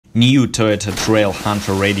New Toyota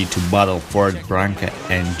Trailhunter ready to battle Ford Bronco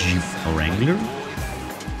and Jeep Wrangler?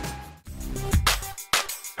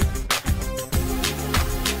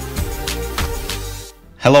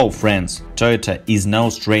 Hello friends, Toyota is no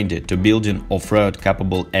stranger to building off-road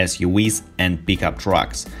capable SUVs and pickup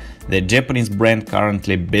trucks. The Japanese brand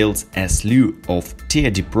currently builds a slew of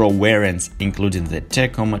Tier D Pro variants, including the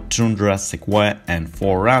Tacoma, Tundra, Sequoia and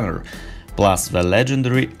 4Runner, plus the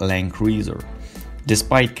legendary Land Cruiser.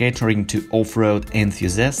 Despite catering to off-road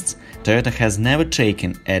enthusiasts, Toyota has never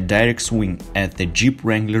taken a direct swing at the Jeep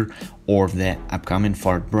Wrangler or the upcoming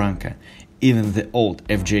Ford Bronco. Even the old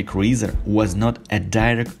FJ Cruiser was not a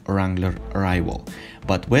direct Wrangler rival,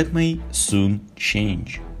 but that may soon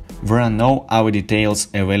change. There are no other details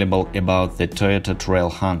available about the Toyota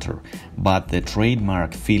Trailhunter, but the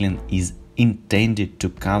trademark filling is intended to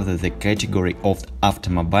cover the category of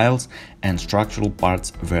automobiles and structural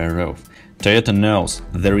parts thereof. Toyota knows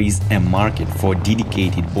there is a market for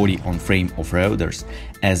dedicated body-on-frame off-roaders,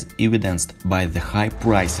 as evidenced by the high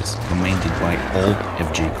prices commanded by old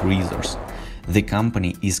FJ Cruisers. The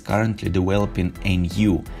company is currently developing a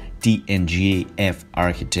new TNGA-F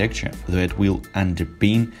architecture that will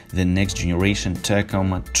underpin the next-generation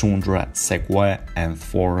Tacoma, Tundra, Sequoia and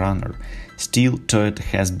 4Runner. Still, Toyota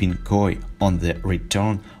has been coy on the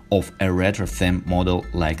return of a retro-theme model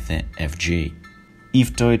like the FJ.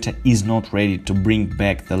 If Toyota is not ready to bring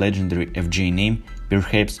back the legendary FJ name,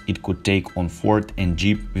 perhaps it could take on Ford and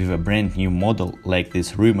Jeep with a brand new model like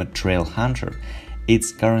this rumored Trailhunter.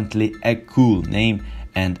 It's currently a cool name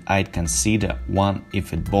and I'd consider one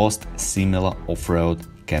if it boasts similar off-road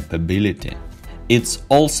capability. It's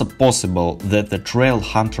also possible that the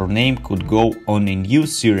Trailhunter name could go on a new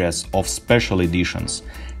series of special editions,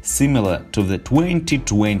 similar to the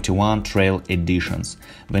 2021 Trail editions.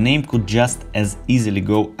 The name could just as easily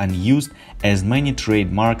go unused as many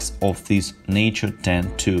trademarks of this nature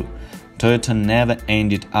tend to. Toyota never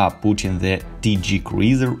ended up putting the TG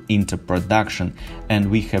Cruiser into production,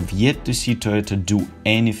 and we have yet to see Toyota do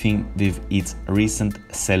anything with its recent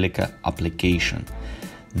Celica application.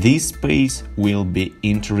 This space will be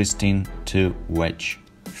interesting to watch.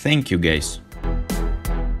 Thank you guys.